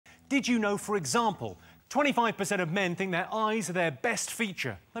Did you know, for example, 25% of men think their eyes are their best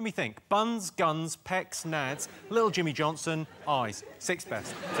feature? Let me think. Buns, guns, pecs, nads, little Jimmy Johnson, eyes. Sixth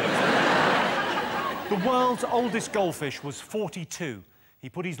best. The world's oldest goldfish was 42. He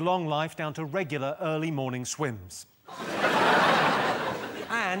put his long life down to regular early morning swims.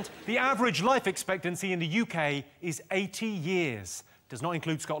 And the average life expectancy in the UK is 80 years. Does not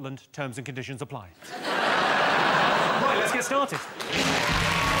include Scotland. Terms and conditions apply. Right, let's get started.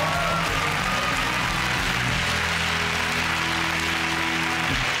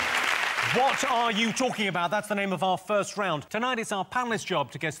 What are you talking about? That's the name of our first round. Tonight it's our panellists'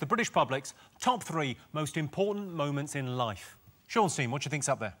 job to guess the British public's top 3 most important moments in life. Sean Seam, what do you think's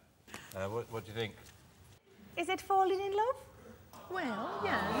up there? What do you think? Is it falling in love? Well,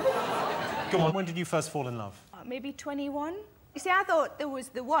 yeah. Go on, when did you first fall in love? Maybe 21. You see, I thought there was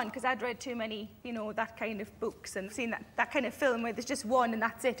the one, because I'd read too many, you know, that kind of books and seen that kind of film where there's just one and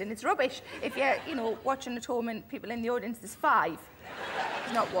that's it, and it's rubbish. If you're, you know, watching at home and people in the audience, there's 5.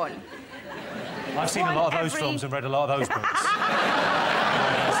 There's not one. I've seen a lot of those films and read a lot of those books.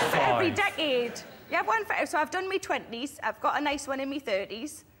 One for every decade. You have one for... So I've done my 20s, I've got a nice one in my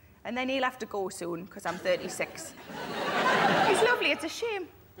 30s, and then he'll have to go soon, because I'm 36. He's lovely, it's a shame.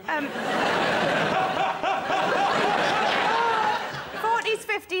 40s,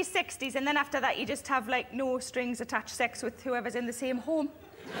 50s, 60s, and then after that you just have, like, no strings attached sex with whoever's in the same home.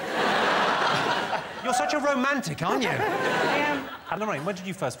 You're such a romantic, aren't you? I am. And Lorraine, when did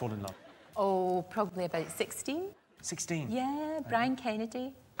you first fall in love? Oh, probably about 16. 16? Yeah, Brian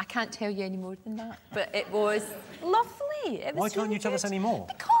Kennedy. I can't tell you any more than that, but it was lovely. It was Why can't really you tell us any more?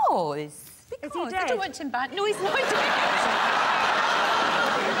 Because Is he I dead? don't want to embarrass... No, he's not dead.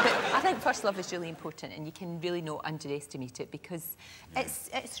 But I think first love is really important, and you can really not underestimate it, because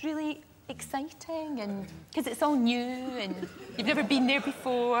it's really exciting, and because it's all new and you've never been there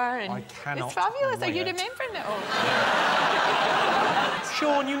before, and I cannot it's fabulous. Are wait. you remembering it all?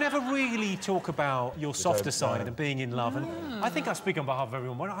 Sean, you never really talk about your softer side and being in love, and I think I speak on behalf of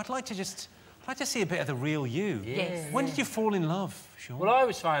everyone. I'd like to see a bit of the real you. Yes. When did you fall in love, Sean? Well, I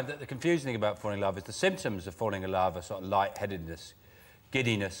always find that the confusing thing about falling in love is the symptoms of falling in love are sort of lightheadedness,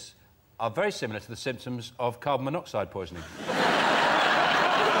 giddiness, are very similar to the symptoms of carbon monoxide poisoning.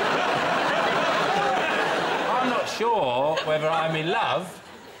 I'm not sure whether I'm in love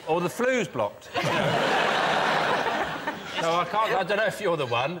or the flu's blocked. You know? So I don't know if you're the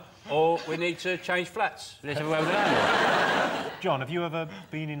one or we need to change flats. We need to have a word with the landlord. John, have you ever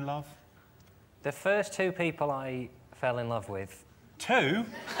been in love? The first 2 people I fell in love with... 2?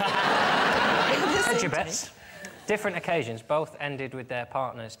 Hedge your bets. Different occasions, both ended with their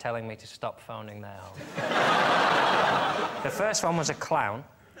partners telling me to stop phoning their home. The first one was a clown,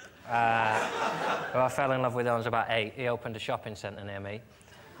 who I fell in love with when I was about 8. He opened a shopping centre near me,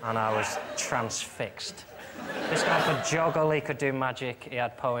 and I was transfixed. This guy could juggle, he could do magic, he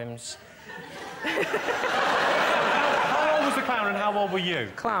had poems. How old was the clown and how old were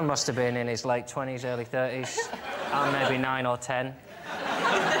you? Clown must have been in his late 20s, early 30s. I'm maybe 9 or 10.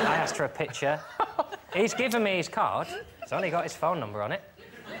 I asked for a picture. He's given me his card. It's only got his phone number on it.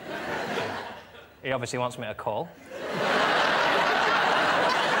 He obviously wants me to call.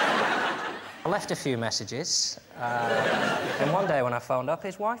 I left a few messages. And one day when I phoned up,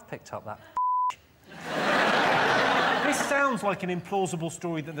 his wife picked up that. This sounds like an implausible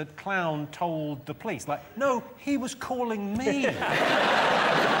story that the clown told the police. Like, no, he was calling me.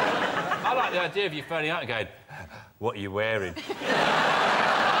 I like the idea of you phoning out and going, what are you wearing?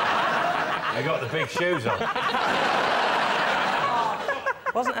 I got the big shoes on.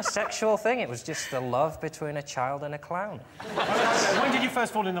 It wasn't a sexual thing, it was just the love between a child and a clown. When did you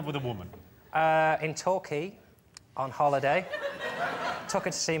first fall in love with a woman? In Torquay, on holiday. Took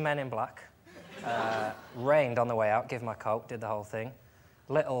her to see Men in Black. Rained on the way out, give my coat, did the whole thing.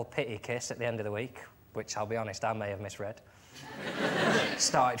 Little pity kiss at the end of the week, which, I'll be honest, I may have misread.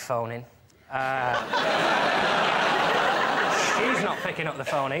 Started phoning. She's not picking up the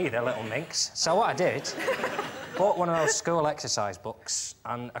phone either, little minx. So what I did, bought one of those school exercise books,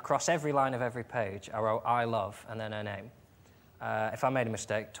 and across every line of every page, I wrote, I love, and then her name. If I made a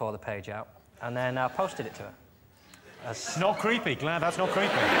mistake, tore the page out, and then posted it to her. Not creepy. Glad that's not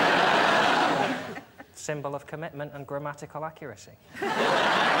creepy. Symbol of commitment and grammatical accuracy.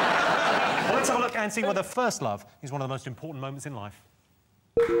 Well, let's have a look and see whether first love is one of the most important moments in life.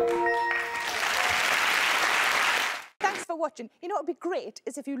 Thanks for watching. You know what would be great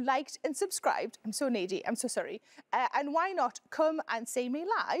is if you liked and subscribed. I'm so needy, I'm so sorry. And why not come and see me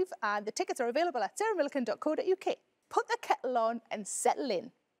live? The tickets are available at sarahmillican.co.uk. Put the kettle on and settle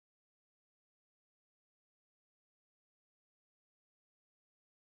in.